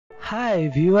Hi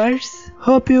viewers,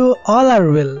 hope you all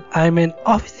are well. I'm an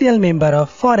official member of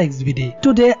FOREX BD.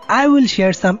 Today I will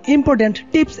share some important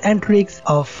tips and tricks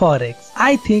of Forex.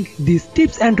 I think these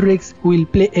tips and tricks will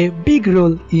play a big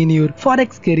role in your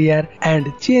Forex career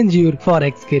and change your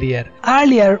Forex career.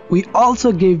 Earlier we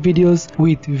also gave videos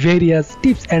with various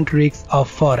tips and tricks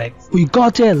of Forex. We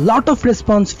got a lot of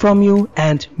response from you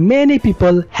and many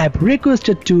people have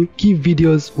requested to give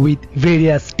videos with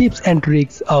various tips and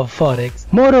tricks of Forex.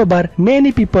 Moreover,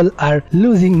 many people are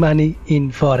losing money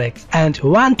in Forex and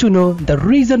want to know the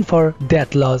reason for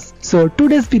that loss. So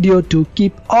today's video to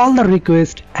keep all the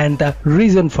requests and the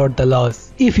reason for the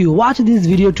loss. If you watch this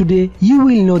video today, you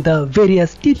will know the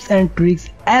various tips and tricks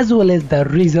as well as the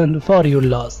reason for your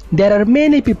loss. There are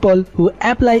many people who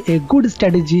apply a good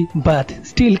strategy but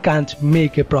still can't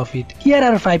make a profit. Here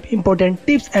are 5 important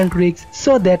tips and tricks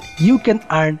so that you can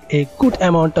earn a good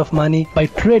amount of money by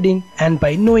trading, and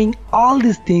by knowing all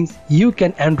these things you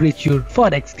can enrich your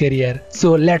Forex career.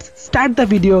 So let's start the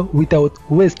video without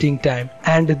wasting time.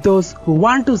 And those who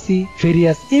want to see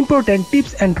various important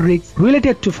tips and tricks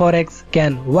related to Forex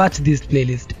can watch this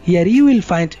playlist. Here you will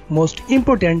find most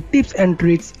important tips and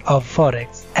tricks of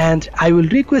Forex. And I will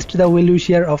request the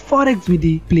well-wisher of FOREX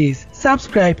BD, please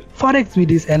subscribe FOREX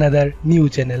BD's another new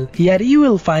channel. Here you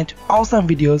will find awesome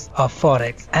videos of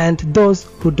Forex. And those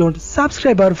who don't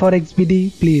subscribe our FOREX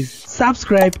BD, please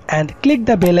subscribe and click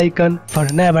the bell icon for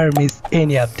never miss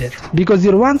any update, because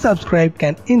your one subscribe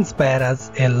can inspire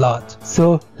us a lot.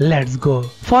 So let's go.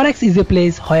 Forex is a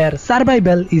place where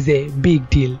survival is a big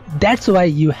deal. That's why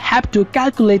you have to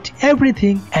calculate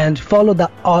everything and follow the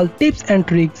all tips and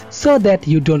tricks so that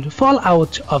you don't fall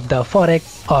out of the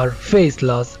Forex or face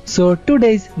loss. So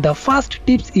today's the first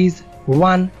tips is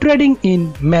 1. Trading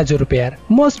in major pair.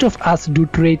 Most of us do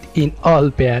trade in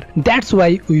all pair. That's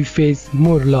why we face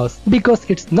more loss, because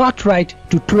it's not right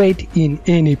to trade in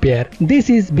any pair. This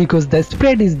is because the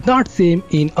spread is not same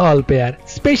in all pair,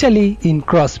 especially in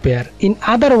cross pair. In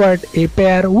other words, a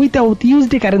pair without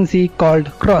USD currency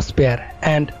called cross pair,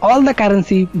 and all the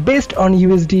currency based on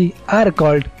USD are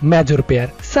called major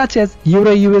pair, such as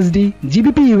Euro USD,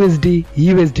 GBP USD,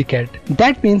 USD CAD.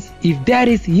 That means if there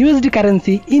is USD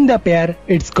currency in the pair,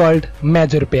 it's called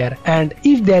major pair, and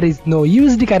if there is no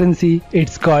USD currency,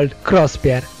 it's called cross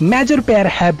pair. Major pair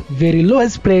have very low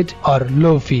spread or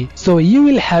low fee, so you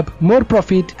will have more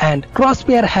profit, and cross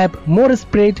pair have more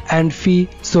spread and fee.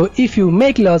 So if you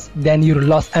make loss, then your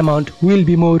loss amount will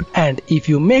be more, and if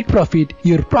you make profit,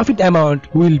 your profit amount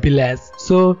will be less.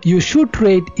 So you should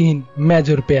trade in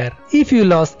major pair. If you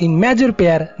lose in major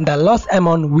pair, the loss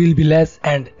amount will be less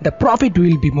and the profit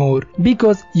will be more,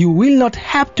 because you will not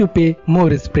have to pay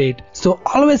more spread. So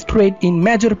always trade in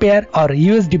major pair or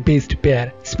USD based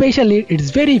pair. Especially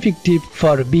it's very effective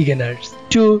for beginners.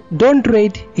 2. Don't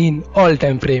trade in all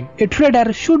time frame. A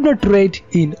trader should not trade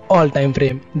in all time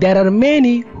frame. There are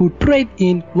many who trade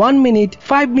in 1 minute,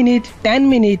 5 minute, 10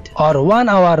 minute or 1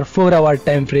 hour, 4 hour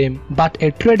time frame. But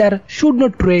a trader should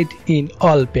not trade in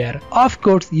all pair. Of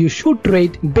course, you should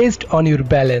trade based on your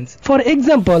balance. For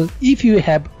example, if you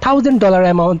have $1,000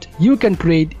 amount, you can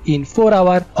trade in 4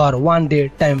 hour or 1 day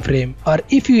time frame. Or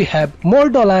if you have more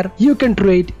dollar, you can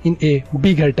trade in a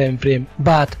bigger time frame.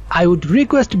 But I would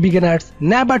request beginners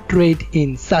never trade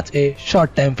in such a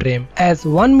short time frame as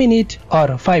 1 minute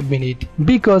or 5 minute,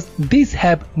 because these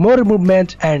have more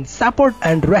movement and support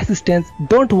and resistance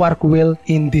don't work well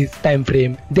in this time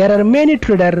frame. There are many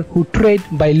traders who trade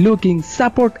by looking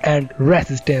support and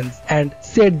resistance and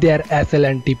set their SL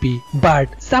and TP,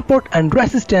 but support and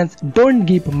resistance don't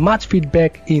give much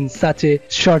feedback in such a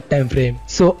short time frame.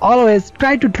 So always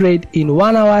try to trade in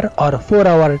 1 hour or 4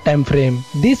 hour time frame.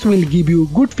 This will give you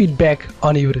good feedback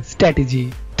on your strategy.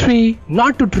 3.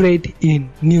 Not to trade in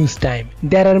news time.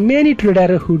 There are many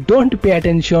traders who don't pay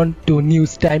attention to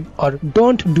news time or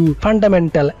don't do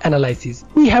fundamental analysis.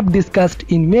 We have discussed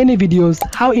in many videos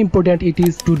how important it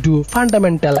is to do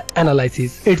fundamental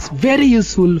analysis. It's very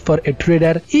useful for a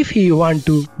trader if he want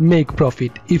to make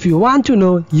profit. If you want to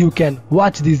know, you can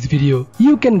watch this video.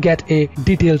 You can get a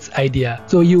details idea.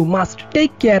 So you must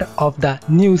take care of the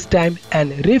news time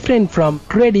and refrain from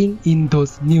trading in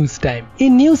those news time.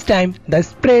 In news time, the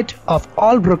spread of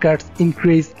all brokers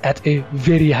increase at a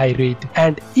very high rate,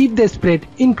 and if the spread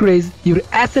increase, your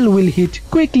SL will hit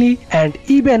quickly, and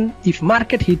even if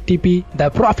market hit TP, the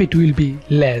profit will be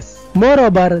less.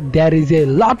 Moreover, there is a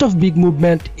lot of big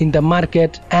movement in the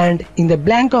market, and in the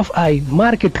blink of eye,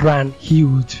 market run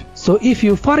huge. So if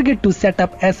you forget to set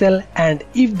up SL and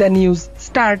if the news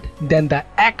start, then the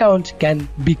account can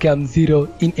become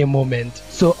zero in a moment.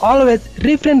 So always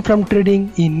refrain from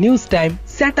trading in news time.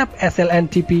 set up SL and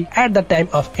TP at the time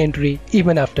of entry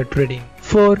even after trading.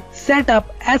 4. Set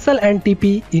up SL and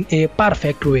TP in a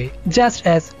perfect way, just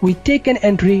as we take an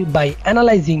entry by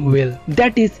analyzing well.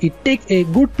 That is, it takes a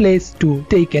good place to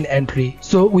take an entry.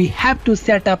 So we have to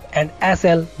set up an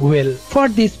SL well. For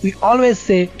this, we always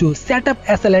say to set up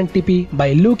SL and TP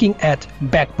by looking at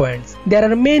back points. There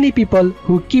are many people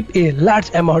who keep a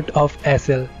large amount of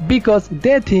SL because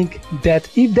they think that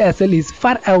if the SL is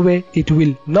far away, it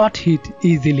will not hit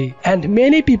easily. And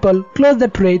many people close the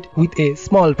trade with a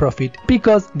small profit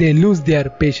because they lose their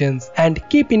patience and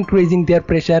keep increasing their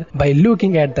pressure by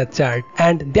looking at the chart,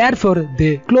 and therefore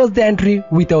they close the entry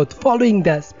without following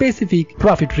the specific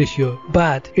profit ratio.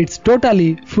 But it's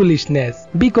totally foolishness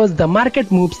because the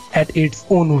market moves at its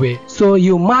own way. So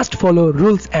you must follow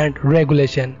rules and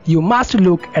regulation. You must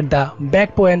look at the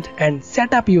back point and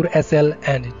set up your SL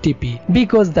and TP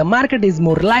because the market is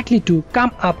more likely to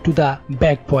come up to the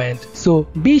back point. So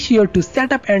be sure to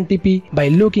set up an TP by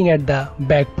looking at the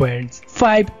back points.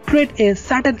 5. Trade a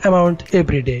certain amount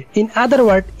every day. In other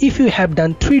words, if you have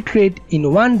done 3 trades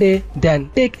in one day,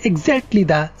 then take exactly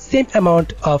the same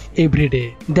amount of every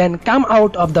day. Then come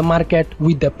out of the market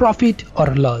with the profit or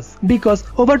loss, because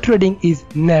overtrading is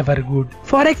never good.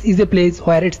 Forex is a place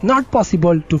where it's not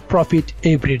possible to profit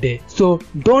every day. So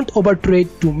don't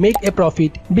overtrade to make a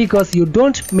profit, because you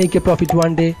don't make a profit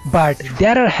one day, but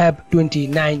there have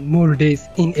 29 more days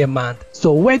in a month.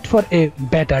 So wait for a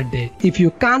better day. If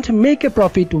you can't make a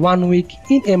profit 1 week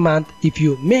in a month, if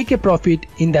you make a profit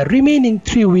in the remaining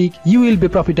 3 weeks, you will be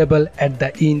profitable at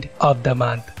the end of the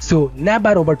month. So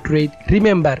never overtrade.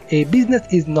 Remember, a business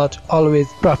is not always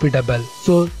profitable.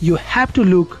 So you have to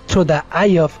look through the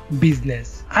eye of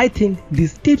business. I think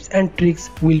these tips and tricks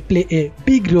will play a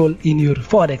big role in your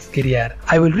Forex career.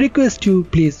 I will request you,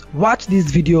 please watch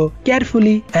this video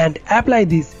carefully and apply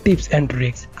these tips and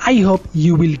tricks. I hope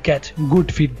you will get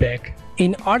good feedback.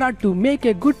 In order to make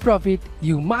a good profit,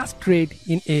 you must trade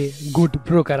in a good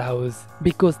broker house,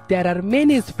 because there are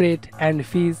many spread and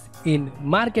fees in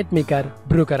market maker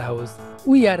broker house.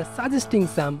 We are suggesting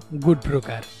some good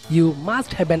broker. You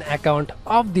must have an account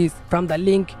of this from the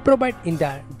link provided in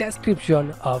the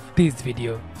description of this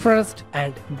video. First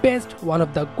and best one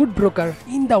of the good broker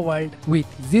in the world with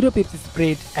 0 pips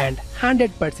spread and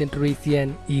 100%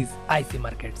 return is IC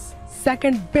Markets.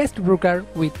 Second best broker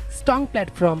with strong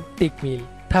platform TechMill.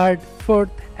 Third,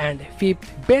 fourth and fifth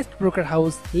best broker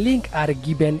house link are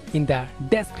given in the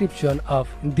description of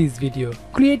this video.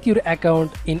 Create your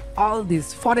account in all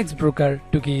these Forex broker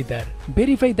together.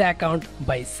 Verify the account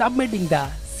by submitting the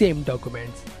same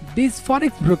documents. These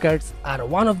Forex brokers are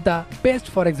one of the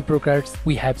best Forex brokers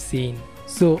we have seen.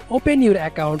 So open your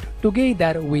account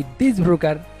together with this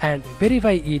broker and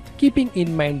verify it, keeping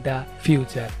in mind the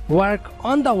future. Work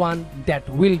on the one that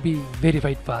will be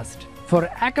verified fast. For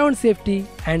account safety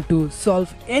and to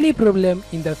solve any problem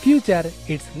in the future,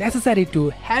 it's necessary to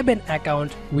have an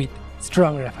account with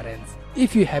strong reference.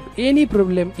 If you have any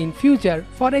problem in future,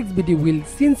 FOREX BD will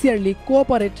sincerely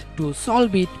cooperate to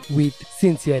solve it with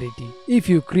sincerity. If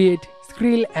you create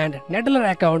Skrill and Nettler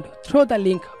account through the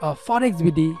link of FOREX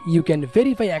BD, you can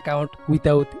verify account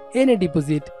without any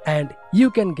deposit and you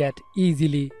can get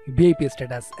easily VIP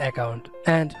status account.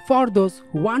 And for those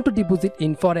who want to deposit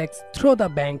in Forex through the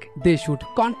bank, they should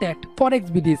contact FOREX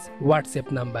BD's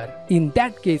WhatsApp number. In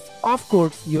that case, of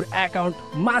course, your account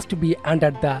must be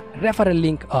under the referral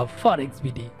link of FOREX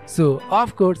BD. So,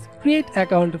 of course, create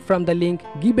account from the link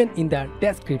given in the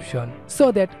description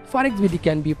so that FOREX BD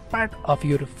can be part of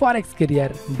your Forex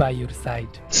career by your side.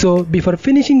 So, before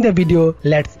finishing the video,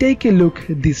 let's take a look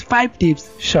at these 5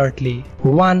 tips shortly.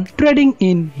 1. Trading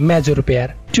in major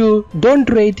pair. 2. Don't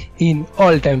trade in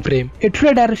all time frame. A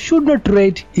trader should not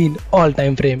trade in all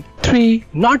time frame. 3.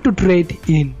 Not to trade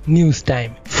in news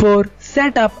time. 4.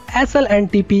 Set up SL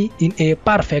and TP in a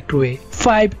perfect way.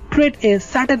 5. Trade a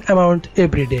certain amount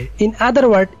every day. In other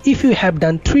words, if you have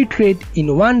done 3 trades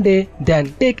in one day,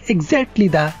 then take exactly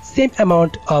the same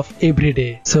amount of every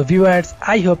day. So viewers,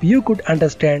 I hope you could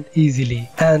understand easily.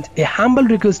 And a humble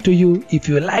request to you, if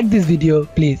you like this video,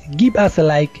 please give us a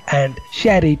like and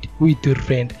share it with your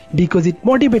friend, because it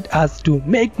motivates us to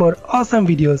make more awesome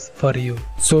videos for you.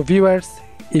 So viewers,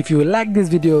 if you like this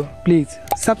video, please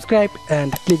subscribe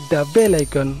and click the bell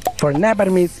icon for never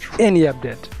miss any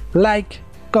update. Like,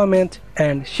 comment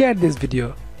and share this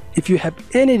video. If you have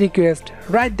any request,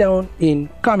 write down in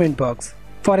comment box.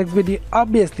 FOREX BD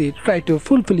obviously try to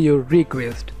fulfill your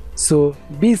request. So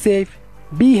be safe,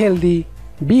 be healthy,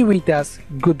 be with us.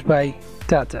 Goodbye,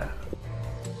 Tata.